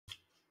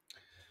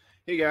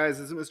Hey guys,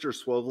 this is Mr.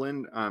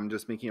 Swoveland. I'm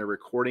just making a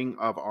recording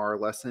of our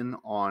lesson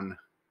on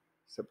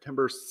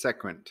September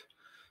 2nd.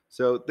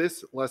 So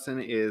this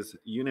lesson is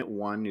Unit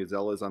 1,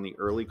 Newselas on the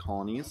early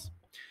colonies.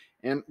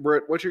 And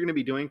what you're going to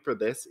be doing for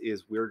this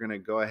is we're going to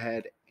go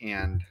ahead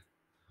and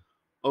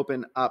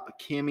open up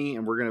Cami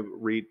and we're going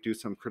to do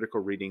some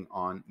critical reading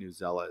on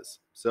Newselas.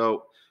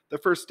 So the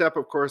first step,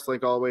 of course,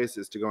 like always,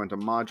 is to go into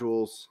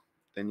modules.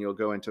 Then you'll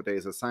go into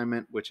today's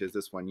assignment, which is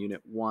this one,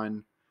 Unit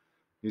 1,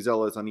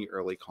 Newselas on the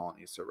early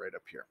colonies. So right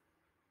up here.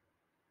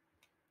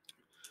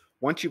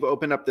 Once you've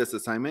opened up this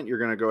assignment, you're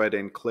going to go ahead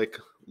and click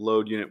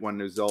Load Unit 1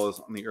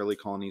 Newselas on the early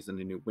colonies in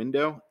a new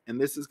window,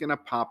 and this is going to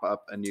pop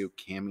up a new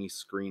Cami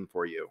screen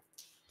for you.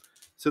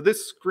 So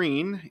this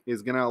screen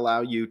is going to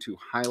allow you to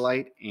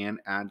highlight and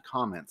add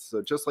comments.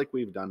 So just like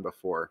we've done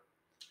before.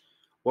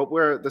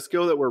 The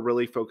skill that we're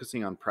really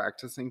focusing on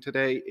practicing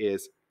today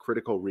is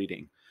critical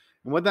reading.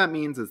 And what that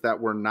means is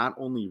that we're not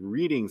only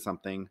reading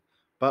something,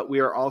 but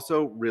we are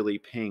also really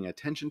paying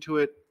attention to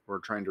it. We're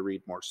trying to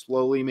read more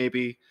slowly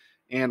maybe,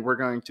 and we're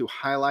going to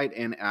highlight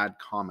and add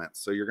comments.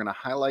 So you're going to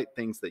highlight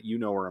things that you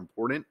know are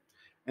important,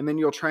 and then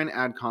you'll try and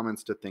add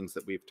comments to things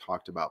that we've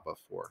talked about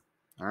before.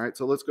 All right,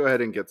 so let's go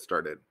ahead and get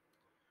started.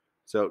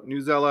 So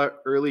Newsela,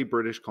 early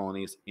British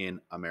colonies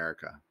in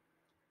America.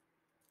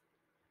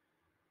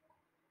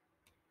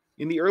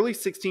 In the early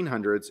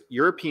 1600s,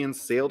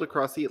 Europeans sailed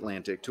across the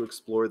Atlantic to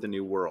explore the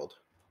New World.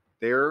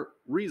 Their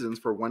reasons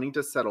for wanting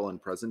to settle in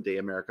present-day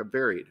America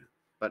varied,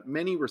 but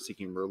many were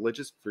seeking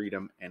religious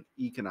freedom and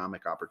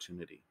economic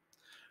opportunity.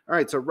 All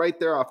right, so right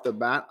there off the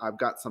bat, I've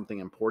got something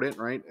important,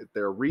 right?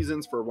 Their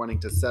reasons for wanting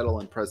to settle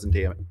in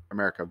present-day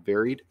America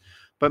varied,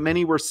 but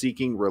many were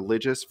seeking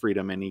religious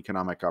freedom and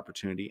economic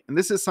opportunity. And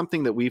this is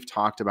something that we've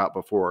talked about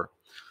before.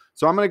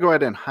 So I'm going to go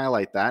ahead and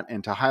highlight that.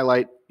 And to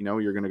highlight,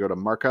 you're going to go to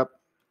Markup,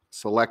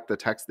 select the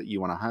text that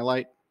you want to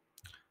highlight.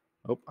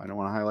 Oh, I don't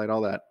want to highlight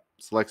all that.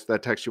 Select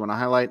that text you want to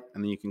highlight,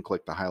 and then you can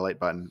click the highlight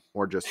button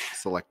or just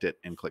select it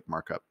and click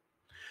Markup.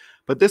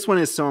 But this one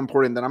is so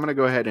important that I'm going to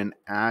go ahead and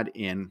add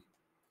in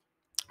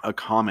a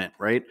comment,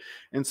 right?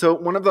 And so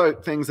one of the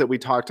things that we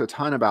talked a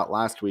ton about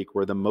last week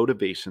were the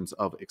motivations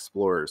of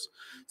explorers.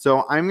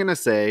 So I'm going to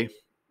say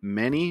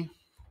many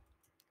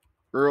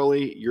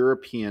early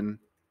European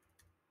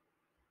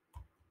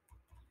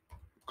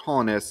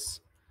colonists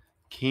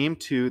came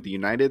to the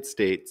United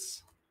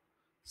States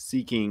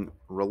seeking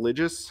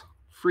religious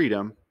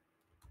freedom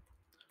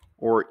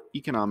or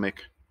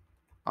economic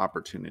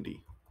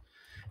opportunity.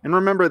 And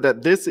remember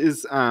that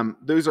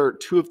those are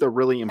two of the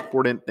really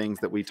important things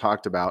that we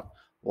talked about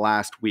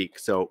last week.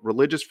 So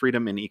religious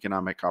freedom and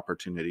economic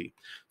opportunity.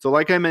 So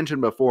like I mentioned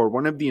before,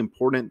 one of the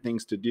important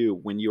things to do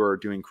when you are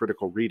doing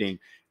critical reading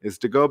is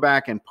to go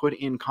back and put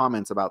in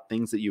comments about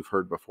things that you've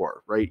heard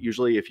before, right?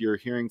 Usually if you're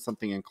hearing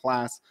something in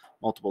class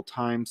multiple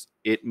times,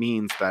 it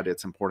means that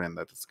it's important,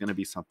 that it's going to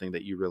be something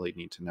that you really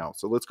need to know.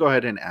 So let's go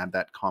ahead and add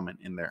that comment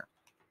in there.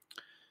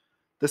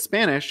 The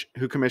Spanish,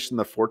 who commissioned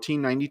the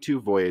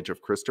 1492 voyage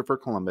of Christopher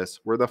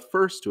Columbus, were the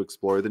first to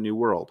explore the New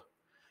World.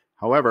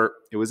 However,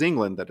 it was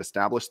England that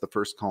established the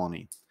first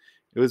colony.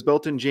 It was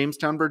built in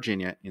Jamestown,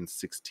 Virginia in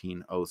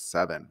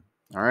 1607.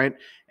 All right.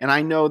 And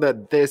I know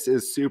that this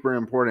is super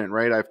important,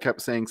 right? I've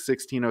kept saying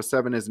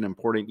 1607 is an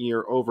important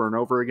year over and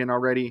over again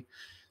already.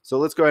 So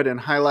let's go ahead and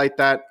highlight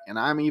that. And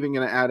I'm even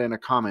going to add in a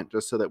comment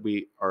just so that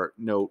we are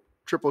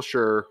triple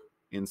sure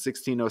in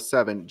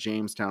 1607,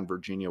 Jamestown,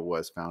 Virginia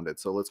was founded.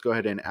 So let's go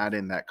ahead and add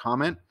in that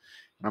comment.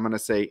 And I'm going to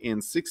say in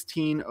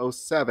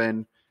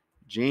 1607,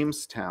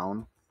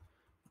 Jamestown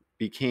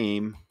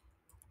became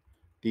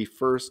the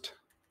first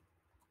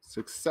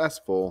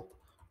successful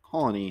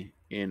colony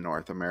in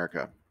North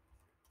America.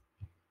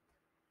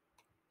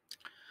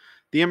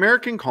 The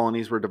American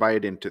colonies were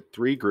divided into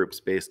three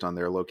groups based on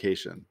their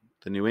location: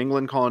 the New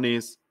England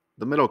colonies,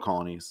 the Middle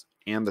colonies,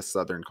 and the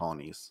Southern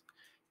colonies.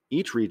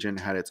 Each region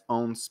had its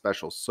own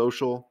special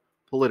social,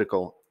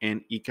 political,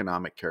 and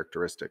economic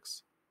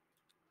characteristics.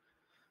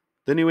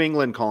 The New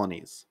England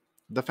colonies.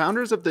 The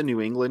founders of the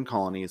New England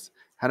colonies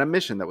had a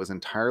mission that was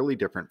entirely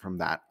different from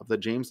that of the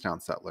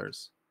Jamestown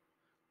settlers.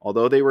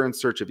 Although they were in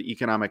search of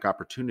economic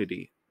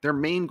opportunity, their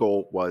main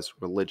goal was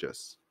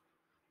religious.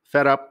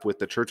 Fed up with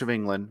the Church of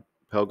England,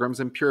 Pilgrims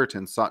and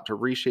Puritans sought to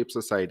reshape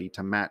society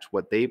to match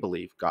what they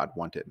believed God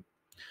wanted.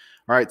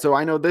 All right, so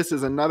I know this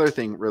is another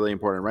thing really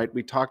important, right?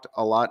 We talked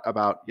a lot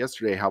about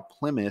yesterday how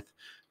Plymouth,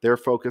 their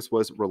focus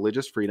was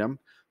religious freedom.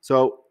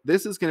 So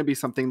this is going to be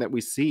something that we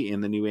see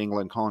in the New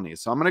England colonies.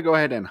 So I'm going to go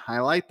ahead and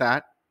highlight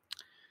that.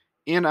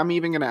 And I'm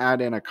even going to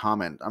add in a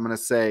comment. I'm going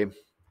to say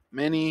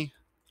many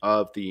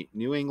of the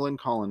New England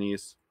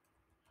colonies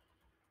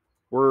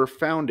were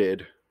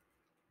founded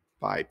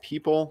by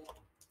people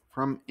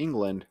from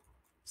England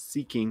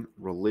seeking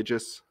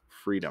religious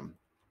freedom.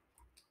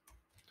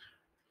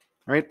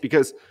 Right?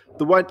 Because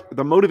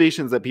the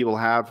motivations that people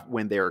have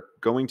when they're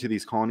going to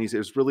these colonies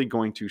is really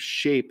going to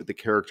shape the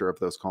character of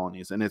those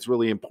colonies. And it's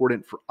really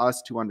important for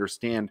us to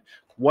understand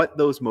what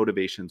those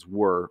motivations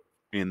were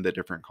in the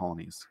different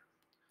colonies.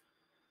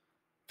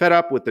 Fed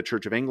up with the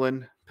Church of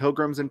England,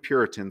 Pilgrims and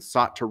Puritans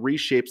sought to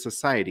reshape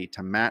society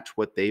to match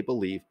what they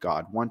believed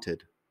God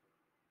wanted.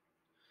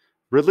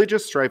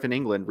 Religious strife in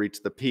England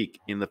reached the peak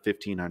in the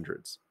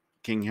 1500s.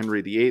 King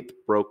Henry VIII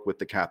broke with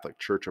the Catholic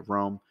Church of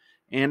Rome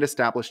and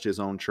established his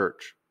own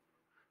church.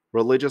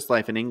 Religious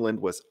life in England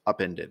was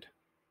upended.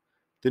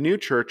 The new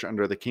church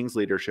under the king's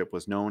leadership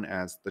was known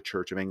as the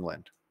Church of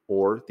England,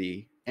 or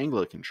the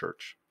Anglican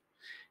Church.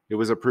 It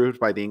was approved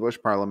by the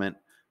English Parliament,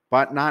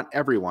 but not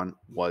everyone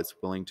was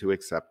willing to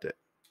accept it.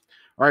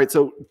 All right,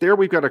 so there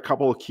we've got a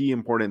couple of key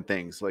important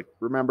things. Like,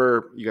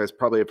 remember, you guys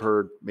probably have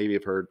heard,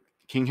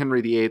 King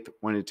Henry VIII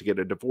wanted to get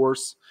a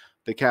divorce.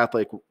 The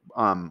Catholic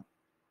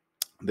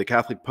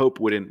Pope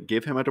wouldn't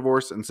give him a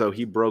divorce, and so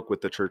he broke with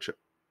the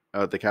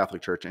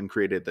Catholic Church, and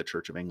created the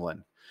Church of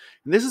England.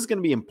 And this is going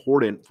to be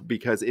important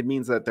because it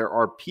means that there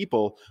are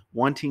people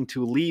wanting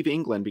to leave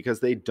England because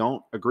they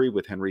don't agree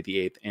with Henry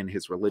VIII and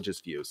his religious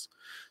views.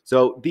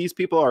 So these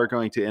people are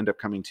going to end up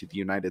coming to the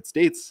United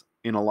States.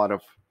 A lot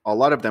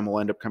of them will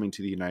end up coming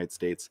to the United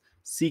States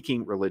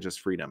seeking religious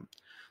freedom.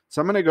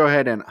 So I'm going to go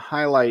ahead and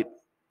highlight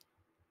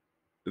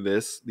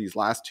these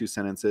last two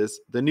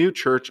sentences. The new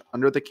church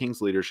under the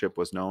king's leadership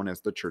was known as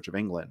the Church of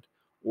England,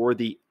 or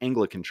the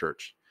Anglican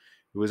Church.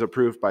 It was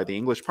approved by the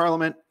English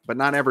Parliament, but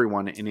not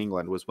everyone in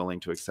England was willing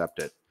to accept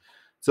it.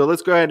 So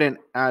let's go ahead and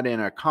add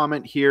in a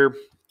comment here.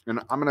 And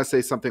I'm going to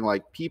say something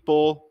like,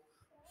 people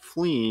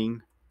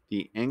fleeing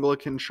the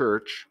Anglican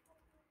Church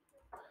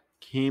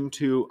came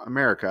to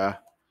America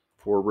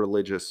for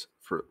religious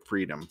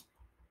freedom.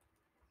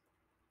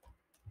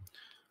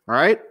 All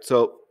right,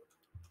 so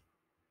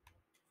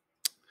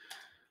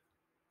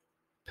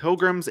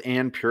Pilgrims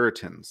and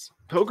Puritans.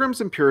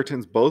 Pilgrims and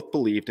Puritans both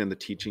believed in the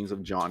teachings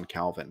of John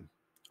Calvin.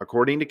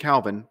 According to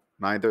Calvin,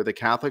 neither the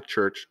Catholic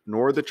Church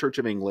nor the Church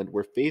of England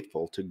were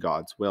faithful to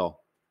God's will.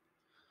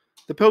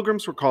 The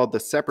Pilgrims were called the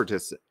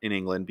Separatists in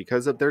England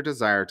because of their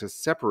desire to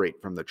separate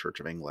from the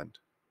Church of England.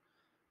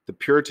 The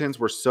Puritans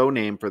were so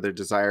named for their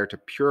desire to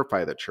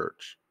purify the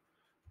church.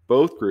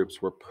 Both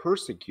groups were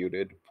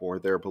persecuted for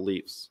their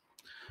beliefs.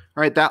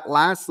 All right, that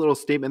last little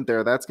statement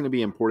there, that's going to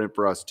be important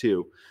for us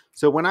too.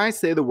 So when I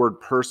say the word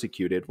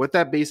persecuted, what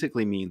that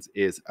basically means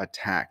is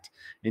attacked.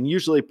 And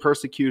usually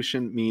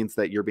persecution means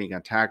that you're being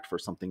attacked for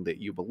something that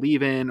you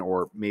believe in,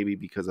 or maybe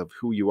because of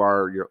who you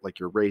are,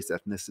 your race,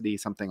 ethnicity,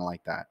 something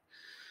like that.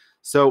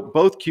 So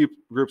both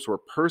groups were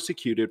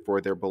persecuted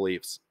for their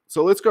beliefs.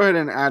 So let's go ahead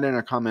and add in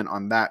a comment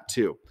on that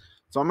too.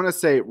 So I'm going to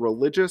say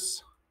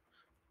religious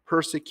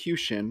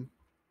persecution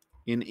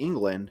in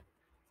England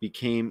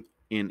became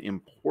an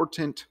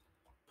important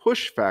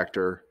push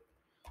factor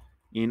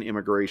in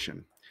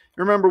immigration.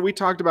 Remember, we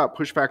talked about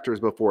push factors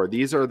before.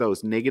 These are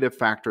those negative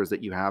factors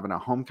that you have in a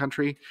home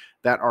country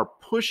that are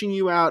pushing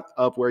you out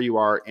of where you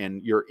are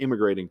and you're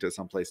immigrating to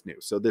someplace new.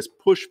 So this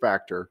push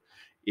factor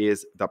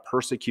is the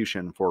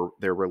persecution for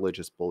their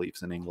religious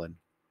beliefs in England.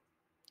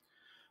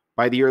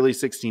 By the early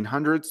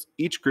 1600s,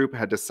 each group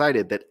had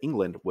decided that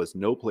England was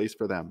no place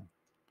for them.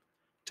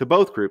 To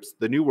both groups,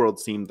 the New World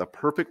seemed the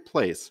perfect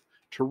place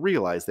to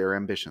realize their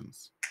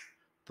ambitions.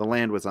 The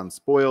land was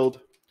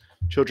unspoiled.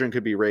 Children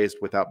could be raised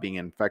without being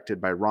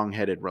infected by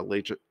wrong-headed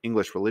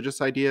English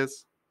religious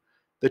ideas.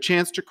 The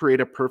chance to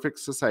create a perfect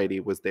society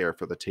was there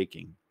for the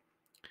taking.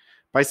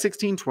 By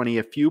 1620,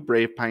 a few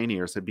brave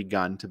pioneers had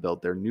begun to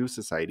build their new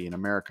society in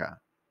America.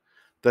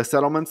 The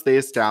settlements they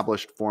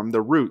established formed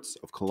the roots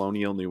of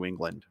colonial New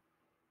England.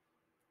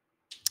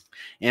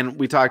 And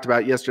we talked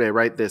about yesterday,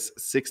 right, this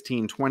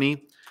 1620.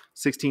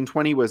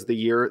 1620 was the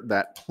year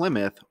that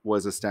Plymouth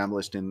was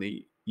established in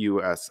the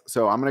U.S.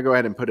 So I'm going to go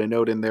ahead and put a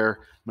note in there.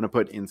 I'm going to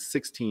put in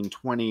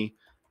 1620,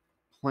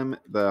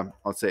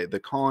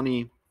 the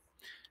colony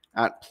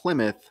at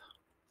Plymouth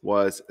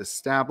was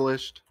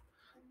established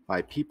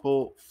by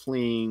people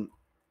fleeing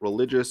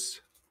religious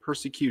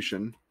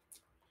persecution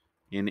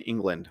in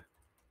England.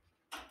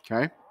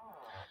 Okay.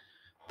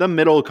 The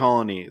Middle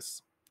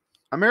Colonies.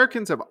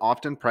 Americans have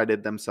often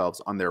prided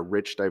themselves on their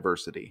rich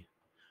diversity.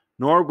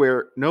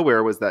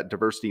 Nowhere was that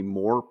diversity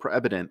more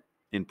evident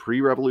in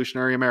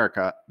pre-revolutionary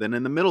America than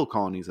in the middle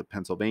colonies of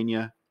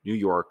Pennsylvania, New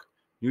York,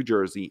 New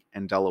Jersey,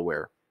 and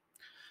Delaware.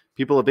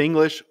 People of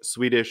English,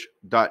 Swedish,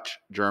 Dutch,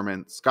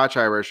 German,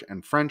 Scotch-Irish,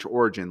 and French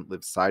origin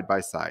lived side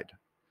by side.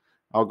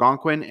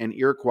 Algonquin and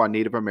Iroquois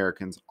Native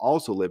Americans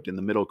also lived in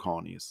the middle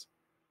colonies.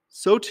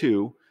 So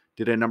too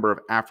did a number of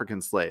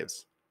African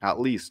slaves, at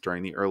least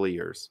during the early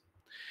years.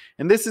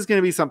 And this is going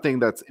to be something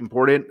that's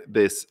important.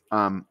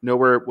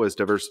 Nowhere was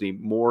diversity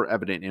more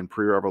evident in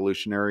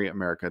pre-revolutionary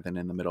America than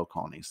in the middle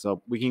colonies.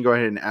 So we can go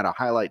ahead and add a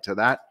highlight to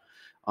that.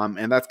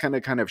 And that's kind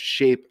of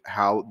shape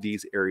how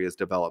these areas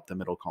develop, the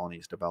middle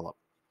colonies develop.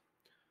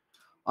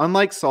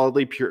 Unlike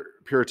solidly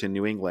Puritan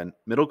New England,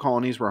 middle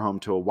colonies were home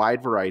to a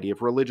wide variety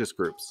of religious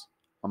groups.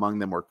 Among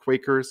them were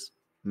Quakers,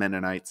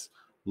 Mennonites,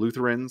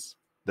 Lutherans,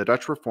 the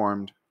Dutch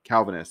Reformed,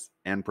 Calvinists,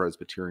 and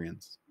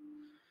Presbyterians.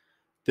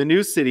 The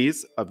new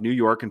cities of New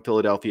York and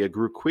Philadelphia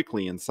grew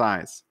quickly in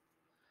size.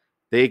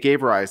 They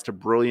gave rise to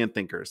brilliant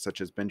thinkers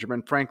such as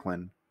Benjamin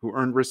Franklin, who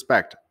earned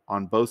respect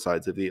on both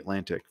sides of the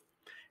Atlantic,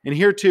 And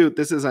here too,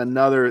 this is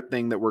another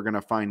thing that we're going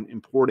to find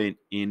important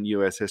in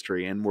U.S.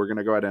 history, and we're going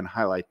to go ahead and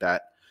highlight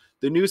that.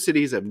 The new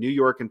cities of New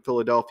York and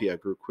Philadelphia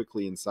grew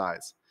quickly in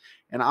size.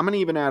 And I'm going to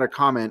even add a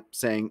comment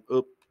saying,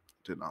 "Oop,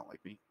 did not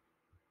like me."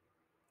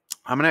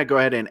 I'm going to go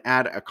ahead and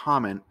add a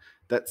comment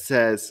that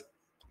says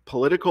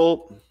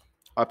political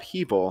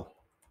upheaval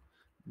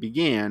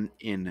began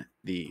in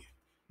the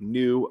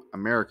new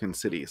American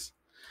cities.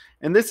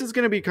 And this is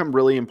going to become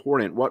really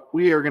important. What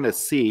we are going to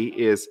see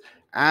is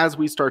as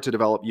we start to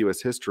develop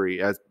US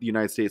history, as the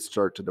United States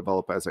start to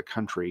develop as a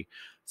country,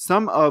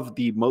 some of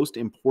the most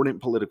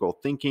important political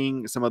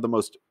thinking, some of the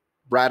most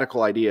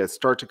radical ideas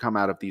start to come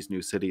out of these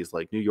new cities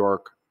like New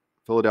York,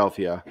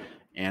 Philadelphia,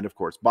 and of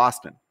course,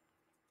 Boston.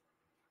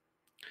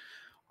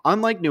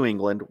 Unlike New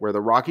England, where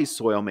the rocky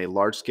soil made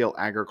large-scale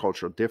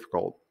agriculture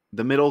difficult,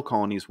 the middle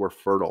colonies were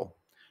fertile.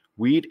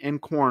 Wheat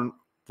and corn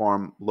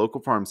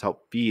local farms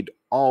helped feed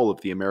all of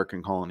the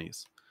American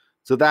colonies.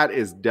 So that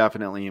is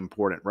definitely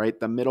important, right?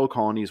 The middle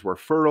colonies were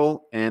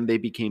fertile and they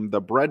became the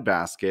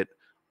breadbasket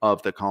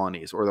of the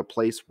colonies, or the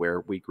place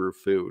where we grew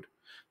food.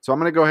 So I'm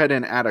going to go ahead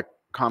and add a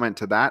comment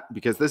to that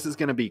because this is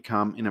going to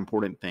become an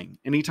important thing.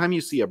 Anytime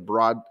you see a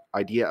broad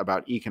idea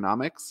about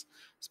economics,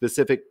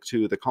 specific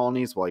to the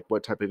colonies, like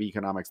what type of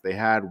economics they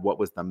had, what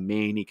was the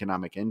main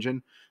economic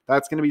engine,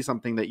 that's going to be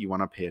something that you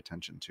want to pay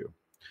attention to.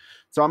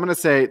 So I'm going to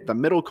say the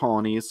middle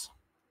colonies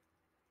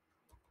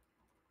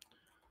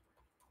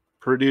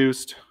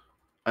produced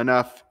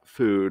enough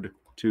food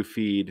to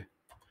feed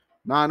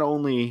not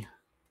only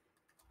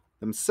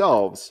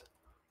themselves,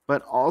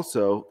 but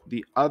also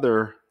the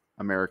other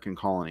American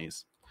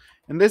colonies.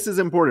 And this is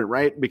important,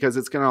 right? Because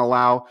it's going to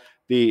allow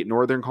the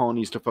northern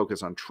colonies to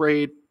focus on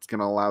trade. It's going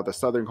to allow the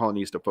southern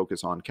colonies to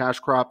focus on cash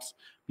crops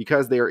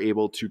because they are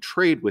able to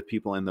trade with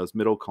people in those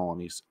middle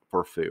colonies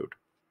for food.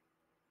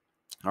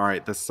 All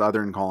right, the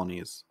southern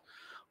colonies.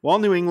 While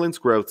New England's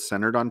growth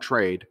centered on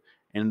trade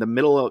and the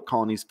middle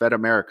colonies fed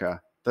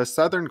America, the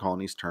southern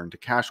colonies turned to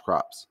cash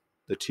crops.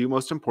 The two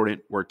most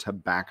important were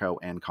tobacco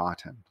and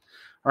cotton.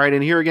 All right,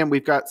 and here again,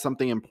 we've got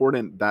something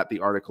important that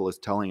the article is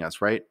telling us,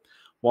 right?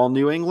 While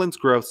New England's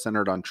growth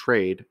centered on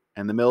trade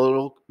and the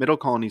middle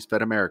colonies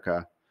fed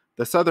America,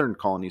 the southern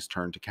colonies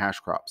turned to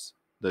cash crops.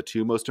 The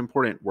two most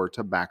important were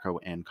tobacco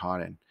and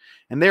cotton.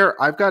 And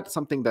there, I've got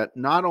something that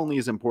not only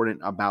is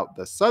important about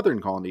the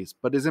southern colonies,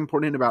 but is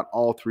important about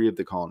all three of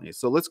the colonies.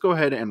 So let's go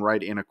ahead and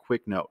write in a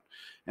quick note.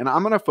 And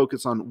I'm going to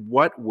focus on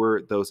what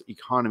were those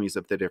economies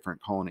of the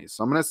different colonies.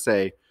 So I'm going to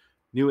say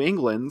New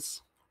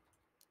England's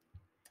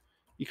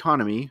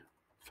economy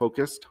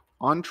focused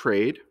on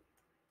trade.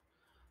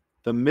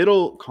 The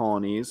middle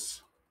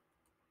colonies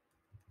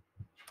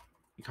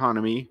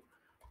economy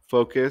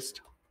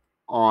focused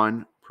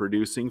on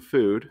producing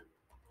food.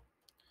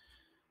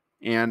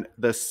 And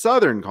the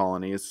southern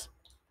colonies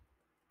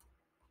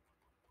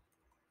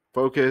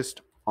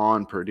focused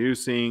on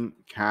producing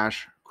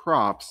cash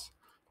crops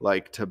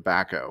like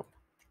tobacco.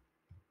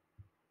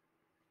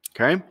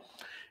 Okay?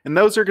 And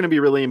those are going to be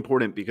really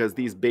important because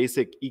these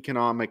basic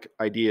economic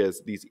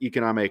ideas, these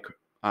economic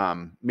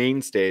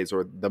mainstays,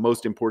 or the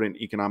most important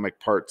economic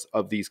parts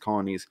of these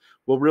colonies,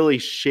 will really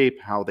shape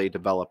how they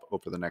develop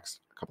over the next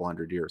couple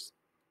hundred years.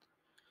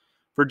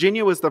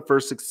 Virginia was the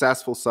first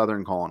successful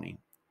southern colony.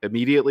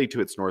 Immediately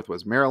to its north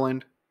was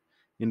Maryland.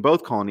 In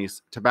both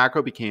colonies,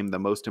 tobacco became the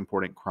most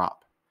important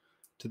crop.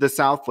 To the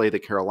south lay the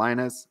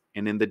Carolinas,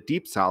 and in the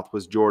deep south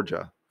was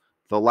Georgia,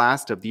 the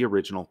last of the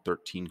original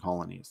 13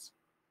 colonies.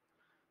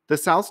 The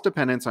South's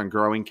dependence on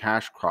growing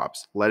cash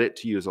crops led it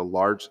to use a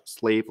large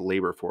slave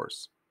labor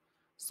force.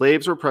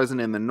 Slaves were present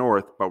in the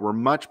North, but were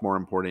much more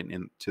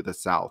important to the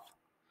South.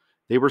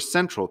 They were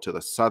central to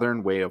the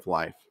Southern way of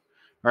life.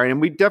 All right, and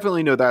we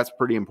definitely know that's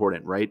pretty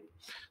important, right?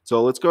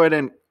 So let's go ahead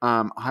and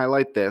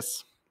highlight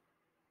this.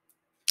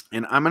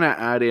 And I'm going to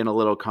add in a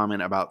little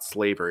comment about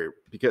slavery,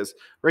 because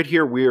right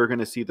here we are going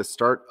to see the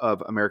start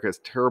of America's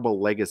terrible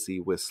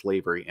legacy with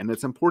slavery, and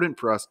it's important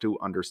for us to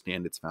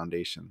understand its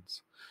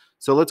foundations.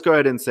 So let's go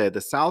ahead and say the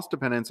South's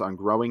dependence on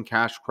growing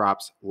cash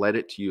crops led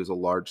it to use a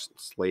large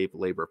slave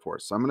labor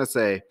force. So I'm going to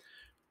say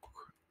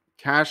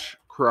cash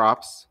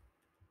crops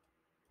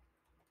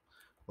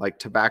like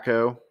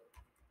tobacco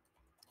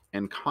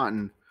and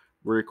cotton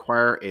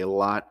require a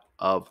lot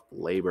of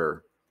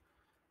labor.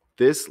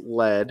 This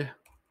led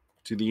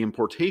to the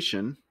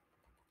importation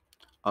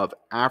of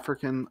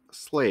African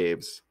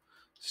slaves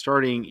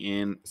starting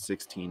in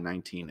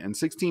 1619. And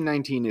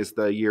 1619 is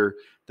the year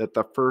that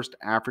the first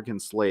African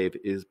slave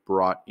is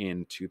brought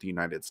into the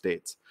United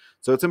States.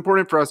 So it's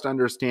important for us to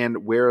understand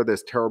where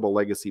this terrible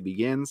legacy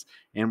begins,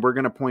 and we're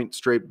going to point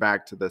straight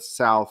back to the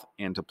South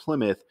and to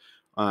Plymouth,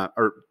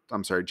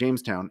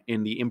 Jamestown,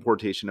 in the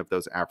importation of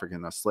those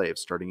African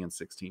slaves starting in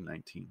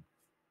 1619.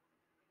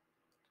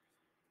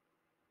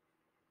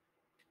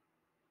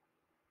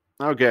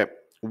 Okay.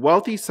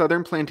 Wealthy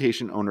Southern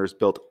plantation owners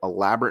built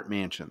elaborate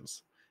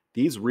mansions.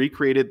 These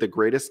recreated the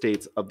great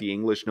estates of the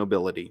English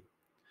nobility.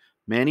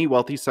 Many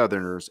wealthy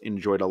Southerners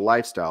enjoyed a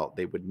lifestyle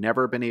they would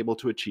never have been able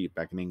to achieve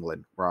back in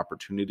England, where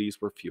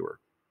opportunities were fewer.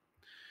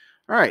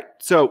 All right,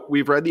 so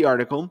we've read the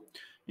article.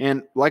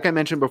 And like I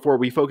mentioned before,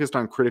 we focused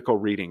on critical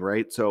reading,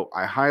 right? So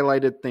I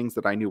highlighted things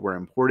that I knew were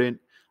important.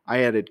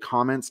 I added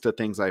comments to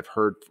things I've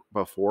heard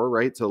before,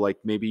 right? So like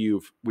maybe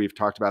we've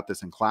talked about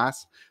this in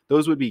class.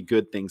 Those would be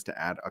good things to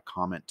add a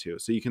comment to.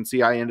 So you can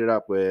see I ended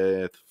up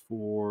with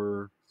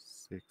 4,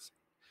 6,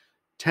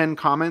 10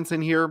 comments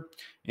in here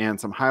and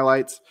some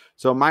highlights.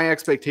 So my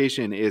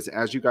expectation is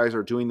as you guys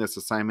are doing this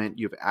assignment,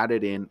 you've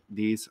added in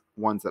these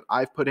ones that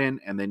I've put in,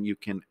 and then you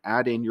can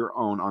add in your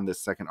own on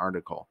this second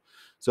article.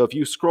 So if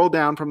you scroll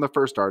down from the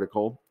first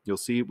article, you'll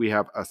see we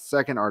have a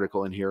second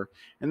article in here.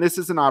 And this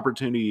is an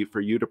opportunity for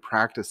you to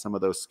practice some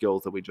of those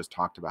skills that we just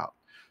talked about.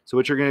 So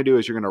what you're going to do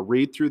is you're going to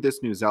read through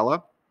this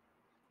Newsela,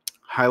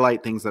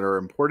 highlight things that are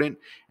important,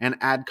 and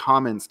add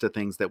comments to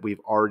things that we've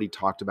already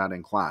talked about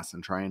in class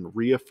and try and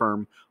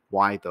reaffirm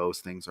why those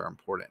things are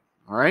important.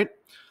 All right.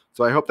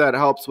 So I hope that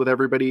helps with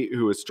everybody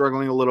who is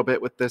struggling a little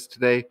bit with this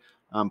today.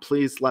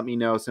 Please let me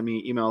know, send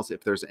me emails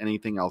if there's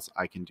anything else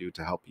I can do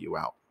to help you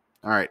out.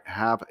 All right.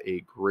 Have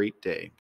a great day.